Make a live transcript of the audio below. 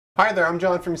Hi there, I'm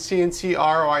John from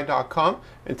CNCKing.com,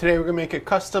 and today we're going to make a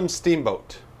custom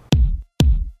steamboat.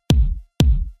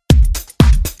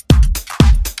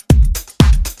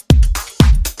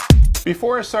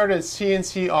 Before I started at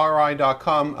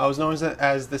CNCKing.com, I was known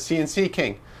as the CNC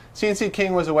King. CNC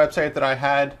King was a website that I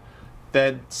had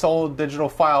that sold digital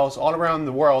files all around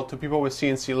the world to people with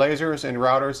CNC lasers and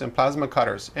routers and plasma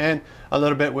cutters, and a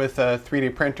little bit with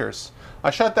 3D printers. I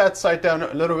shut that site down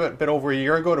a little bit over a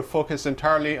year ago to focus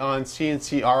entirely on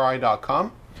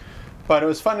CNCKing.com. But it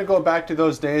was fun to go back to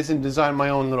those days and design my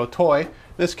own little toy. In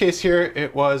this case here,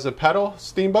 it was a pedal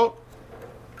steamboat.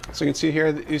 So you can see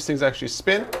here that these things actually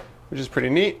spin, which is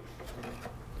pretty neat.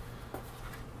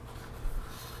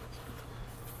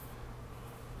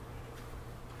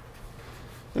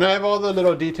 And I have all the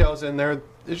little details in there.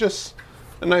 It's just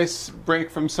a nice break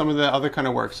from some of the other kind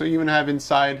of work. So you even have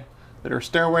inside that are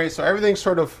stairways, so everything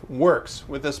sort of works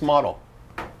with this model.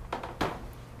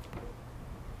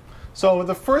 So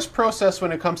the first process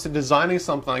when it comes to designing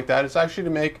something like that is actually to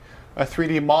make a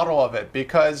 3D model of it,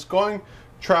 because going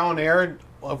trial and error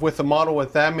with a model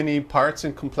with that many parts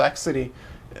and complexity,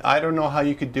 I don't know how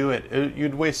you could do it.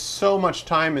 You'd waste so much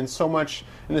time and so much,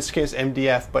 in this case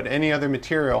MDF, but any other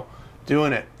material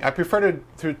doing it. I prefer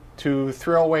to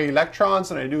throw away electrons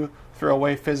than I do throw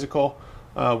away physical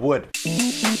wood.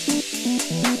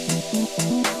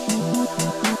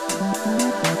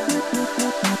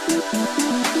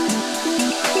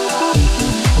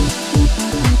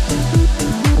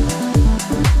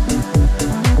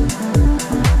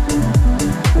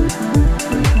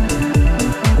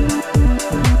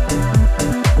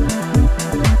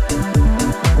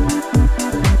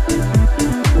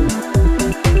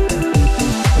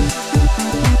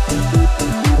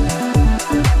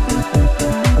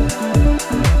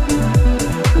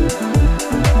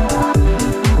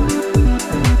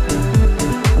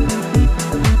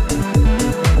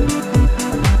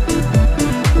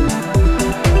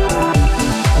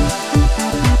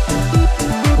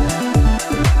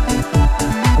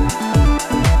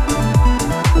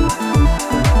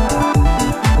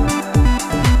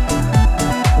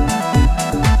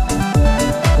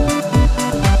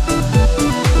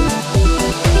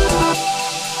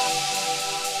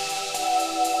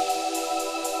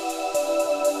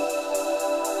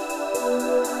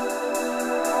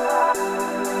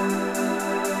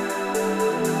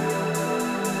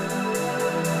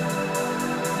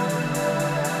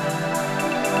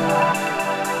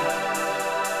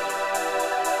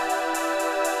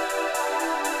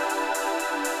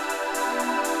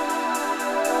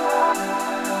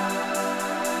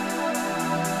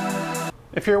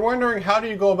 If you're wondering how do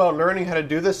you go about learning how to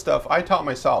do this stuff, I taught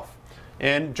myself.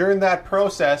 And during that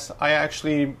process, I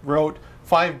actually wrote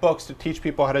 5 books to teach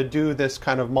people how to do this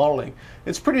kind of modeling.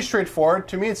 It's pretty straightforward.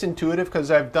 To me, it's intuitive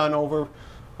because I've done over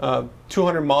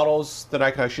 200 models that I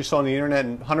can actually show on the internet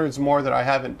and hundreds more that I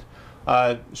haven't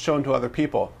shown to other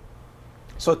people.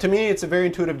 So to me, it's a very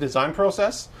intuitive design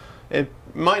process. It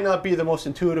might not be the most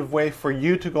intuitive way for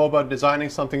you to go about designing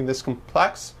something this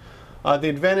complex. The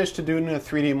advantage to doing a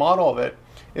 3D model of it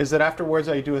is that afterwards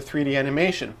I do a 3D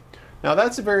animation. Now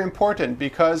that's very important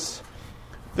because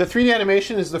the 3D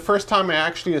animation is the first time I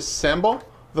actually assemble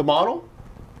the model,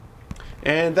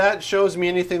 and that shows me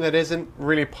anything that isn't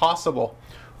really possible.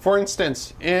 For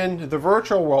instance, in the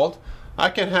virtual world, I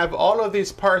can have all of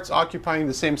these parts occupying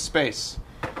the same space.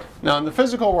 Now in the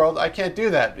physical world, I can't do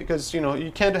that because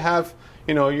you can't have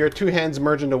your 2 hands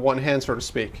merge into 1 hand, so to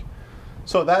speak.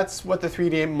 So that's what the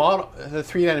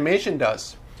 3D animation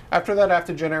does. After that, I have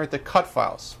to generate the cut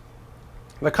files.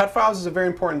 The cut files is a very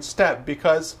important step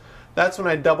because that's when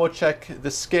I double check the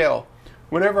scale.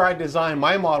 Whenever I design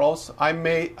my models, I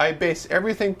base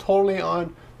everything totally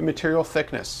on the material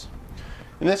thickness.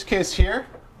 In this case here,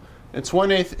 it's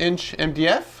 1/8 inch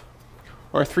MDF,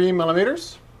 or 3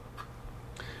 millimeters.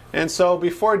 And so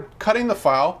before cutting the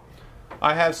file,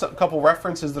 I have a couple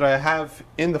references that I have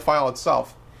in the file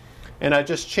itself. And I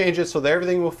just change it so that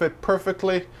everything will fit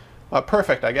perfectly,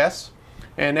 perfect I guess,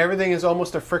 and everything is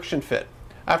almost a friction fit.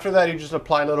 After that, you just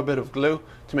apply a little bit of glue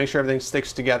to make sure everything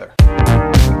sticks together.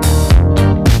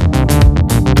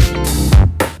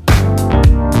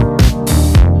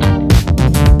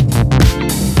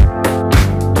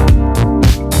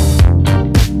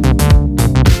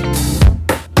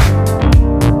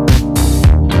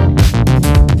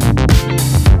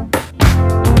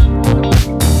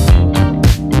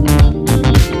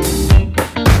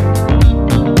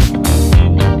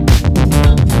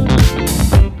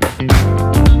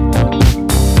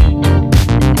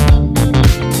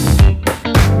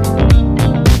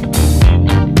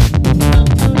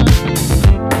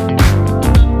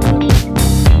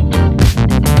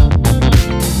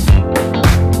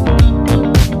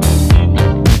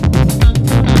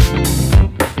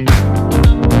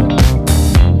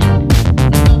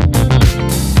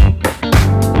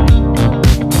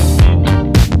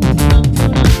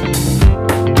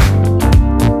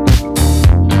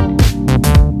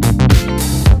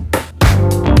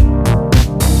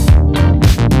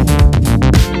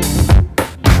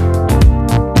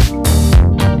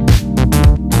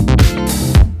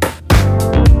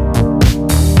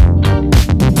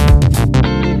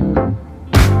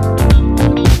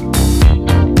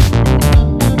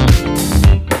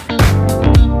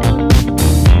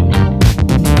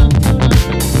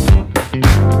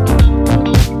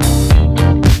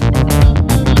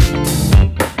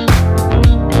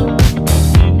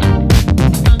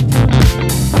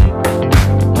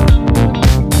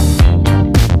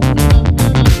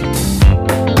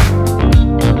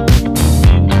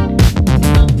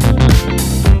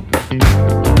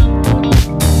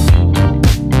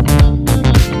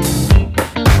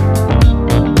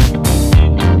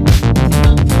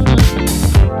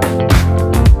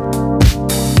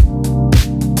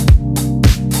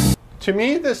 To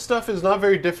me, this stuff is not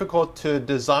very difficult to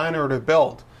design or to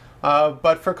build.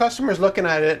 But for customers looking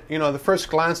at it, the first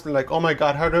glance, they're like, oh my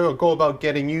God, how do I go about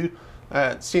getting you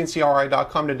at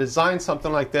CNCKing.com to design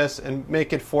something like this and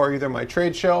make it for either my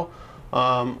trade show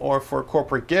or for a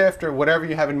corporate gift or whatever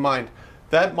you have in mind.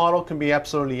 That model can be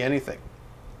absolutely anything.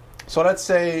 So let's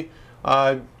say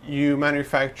you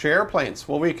manufacture airplanes.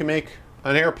 Well, we can make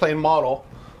an airplane model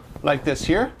like this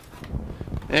here,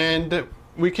 and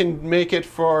we can make it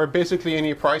for basically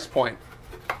any price point.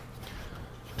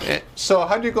 So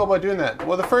how do you go about doing that?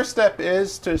 Well, the first step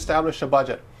is to establish a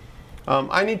budget.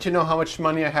 I need to know how much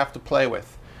money I have to play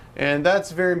with. And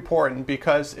that's very important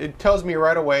because it tells me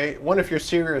right away, one, if you're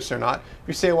serious or not. If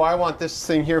you say, well, I want this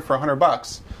thing here for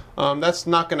 $100, that's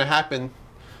not going to happen.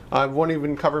 It won't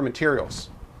even cover materials.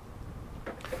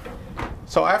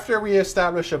 So after we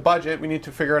establish a budget, we need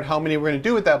to figure out how many we're going to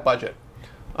do with that budget.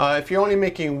 If you're only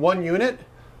making one unit,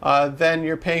 then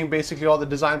you're paying basically all the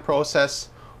design process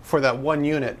for that one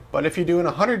unit. But if you're doing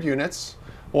 100 units,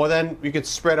 well, then you could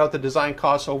spread out the design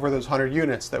costs over those 100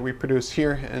 units that we produce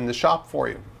here in the shop for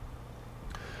you.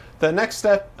 The next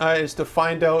step is to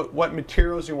find out what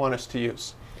materials you want us to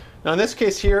use. Now in this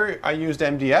case here, I used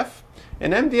MDF.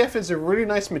 And MDF is a really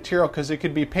nice material because it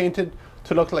could be painted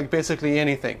to look like basically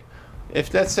anything.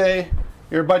 If, let's say,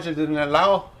 your budget didn't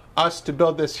allow us to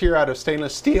build this here out of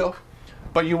stainless steel,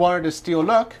 but you wanted a steel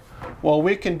look, well,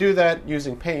 we can do that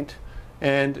using paint.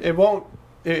 And it will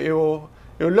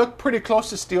look pretty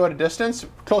close to steel at a distance.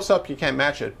 Close up, you can't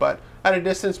match it, but at a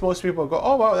distance, most people go,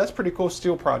 oh wow, that's a pretty cool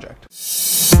steel project.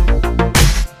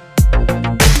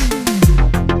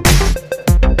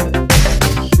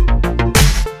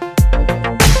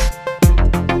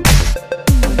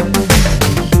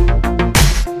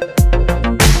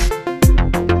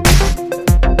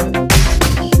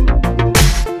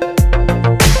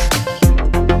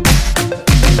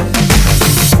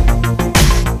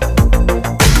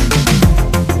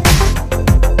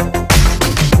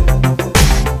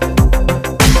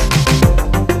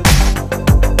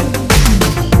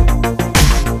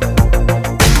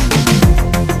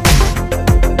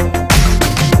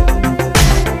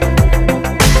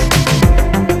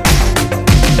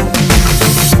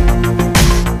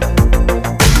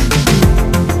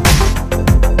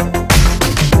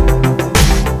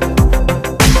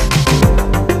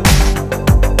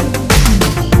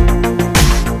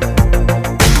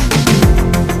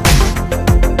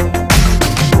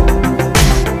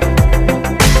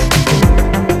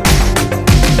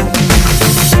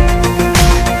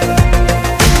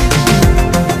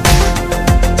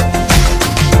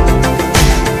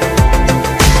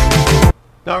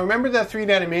 Now remember that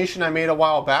 3D animation I made a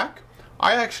while back?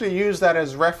 I actually use that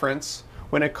as reference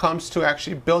when it comes to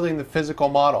actually building the physical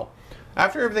model.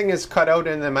 After everything is cut out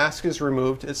and the mask is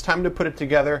removed, it's time to put it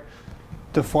together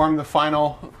to form the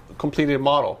final completed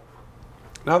model.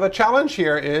 Now the challenge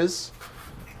here is,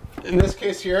 in this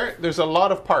case here, there's a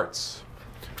lot of parts.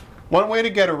 One way to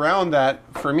get around that,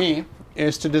 for me,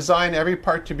 is to design every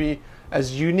part to be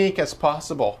as unique as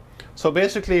possible. So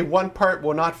basically one part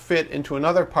will not fit into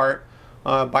another part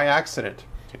by accident.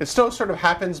 It still sort of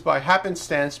happens by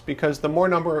happenstance because the more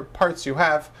number of parts you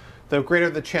have, the greater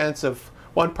the chance of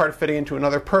one part fitting into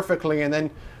another perfectly, and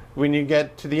then when you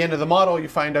get to the end of the model you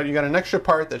find out you got an extra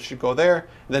part that should go there,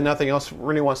 and then nothing else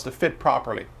really wants to fit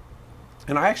properly.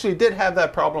 And I actually did have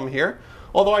that problem here.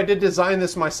 Although I did design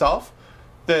this myself,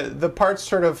 the parts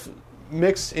sort of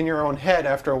mix in your own head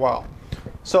after a while.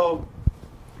 So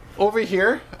over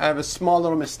here I have a small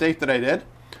little mistake that I did.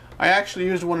 I actually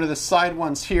used one of the side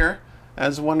ones here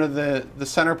as one of the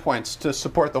center points to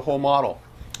support the whole model.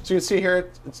 So you can see here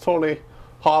it's totally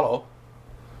hollow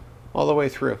all the way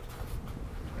through.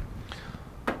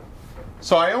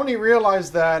 So I only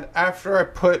realized that after I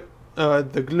put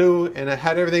the glue and I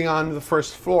had everything on the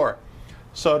first floor.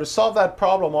 So to solve that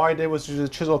problem, all I did was use a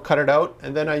chisel, cut it out,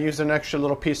 and then I used an extra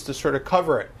little piece to sort of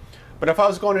cover it. But if I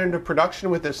was going into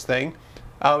production with this thing,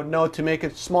 I would know to make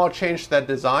a small change to that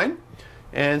design,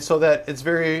 and so that it's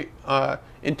very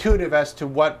intuitive as to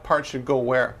what part should go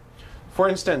where. For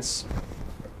instance,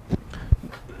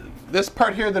 this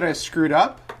part here that I screwed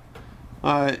up,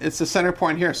 it's the center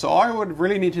point here. So all I would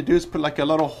really need to do is put like a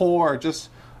little hole or just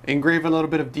engrave a little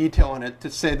bit of detail on it to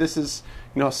say this is,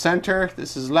 center,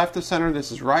 this is left of center,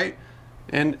 this is right,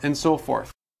 and so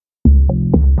forth.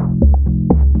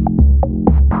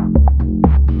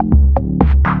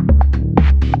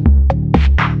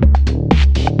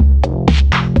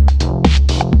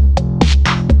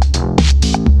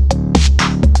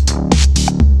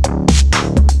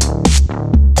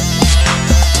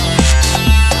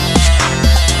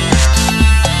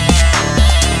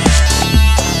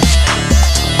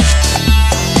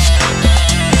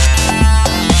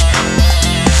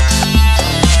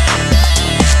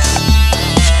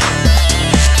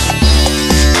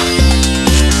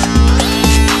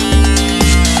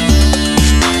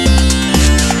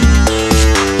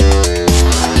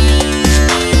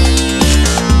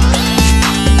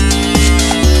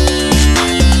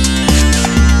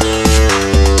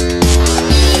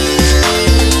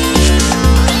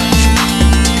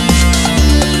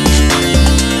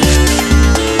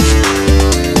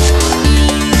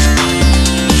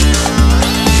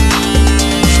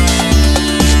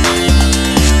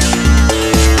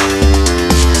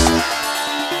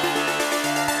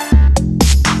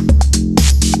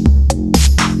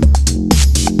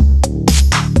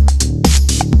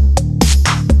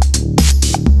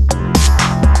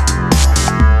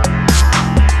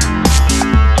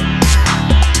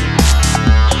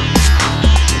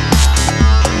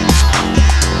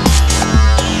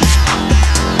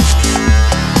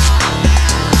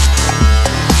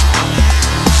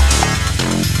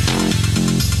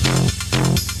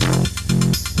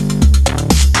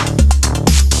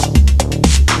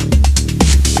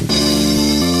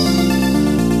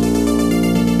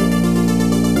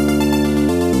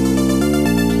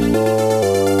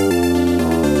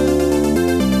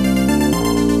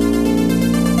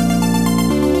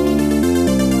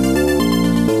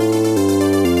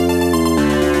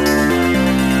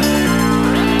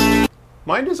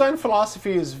 my design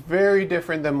philosophy is very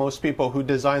different than most people who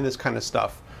design this kind of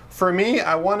stuff. For me,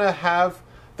 I want to have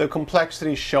the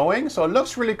complexity showing, so it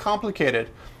looks really complicated,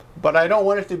 but I don't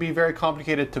want it to be very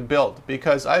complicated to build,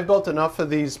 because I've built enough of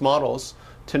these models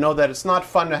to know that it's not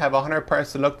fun to have 100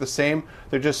 parts that look the same.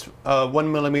 They're just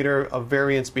 1 millimeter of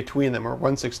variance between them, or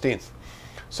 1/16.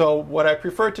 So what I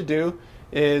prefer to do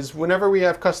is whenever we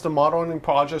have custom modeling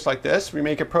projects like this, we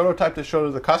make a prototype to show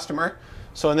to the customer.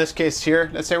 So in this case here,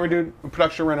 let's say we're doing a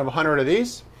production run of 100 of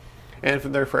these, and if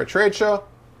they're for a trade show,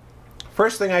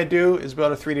 first thing I do is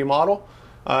build a 3D model.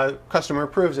 Customer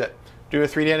approves it. Do a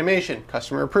 3D animation,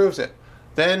 customer approves it.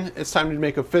 Then it's time to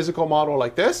make a physical model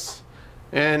like this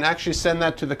and actually send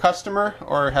that to the customer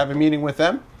or have a meeting with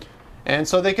them. And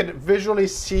so they could visually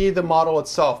see the model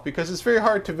itself, because it's very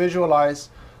hard to visualize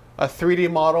a 3D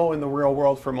model in the real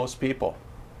world for most people.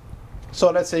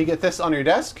 So let's say you get this on your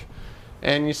desk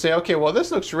and you say, okay, well,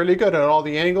 this looks really good at all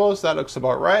the angles. That looks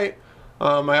about right.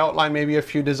 I outline maybe a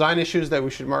few design issues that we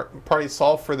should probably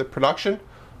solve for the production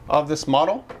of this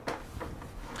model.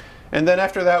 And then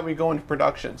after that, we go into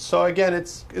production. So again,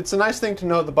 it's a nice thing to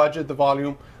know the budget, the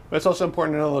volume, but it's also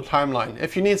important to know the timeline.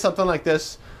 If you need something like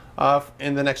this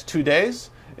in the next 2 days,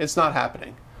 it's not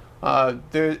happening.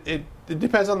 It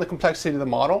depends on the complexity of the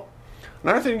model.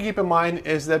 Another thing to keep in mind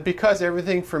is that because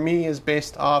everything for me is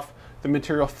based off the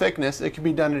material thickness, it can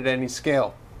be done at any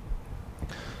scale.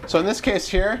 So in this case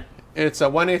here, it's a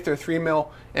 1/8 or 3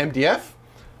 mil MDF,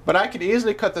 but I could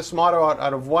easily cut this model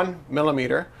out of 1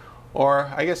 millimeter,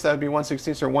 or I guess that would be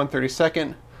 1/16 or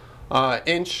 1/32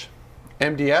 inch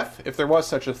MDF, if there was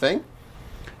such a thing.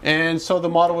 And so the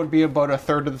model would be about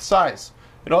 1/3 of the size.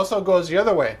 It also goes the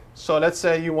other way. So let's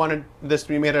say you wanted this to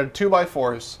be made out of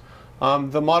 2x4s.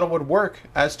 The model would work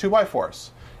as 2x4s.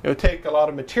 It would take a lot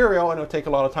of material and it would take a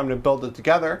lot of time to build it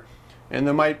together. And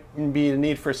there might be a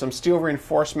need for some steel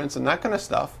reinforcements and that kind of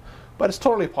stuff. But it's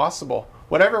totally possible.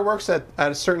 Whatever works at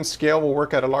a certain scale will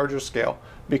work at a larger scale,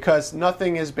 because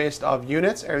nothing is based off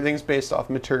units, everything's based off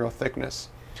material thickness.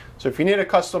 So if you need a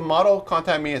custom model,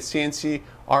 contact me at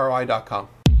CNCROI.com.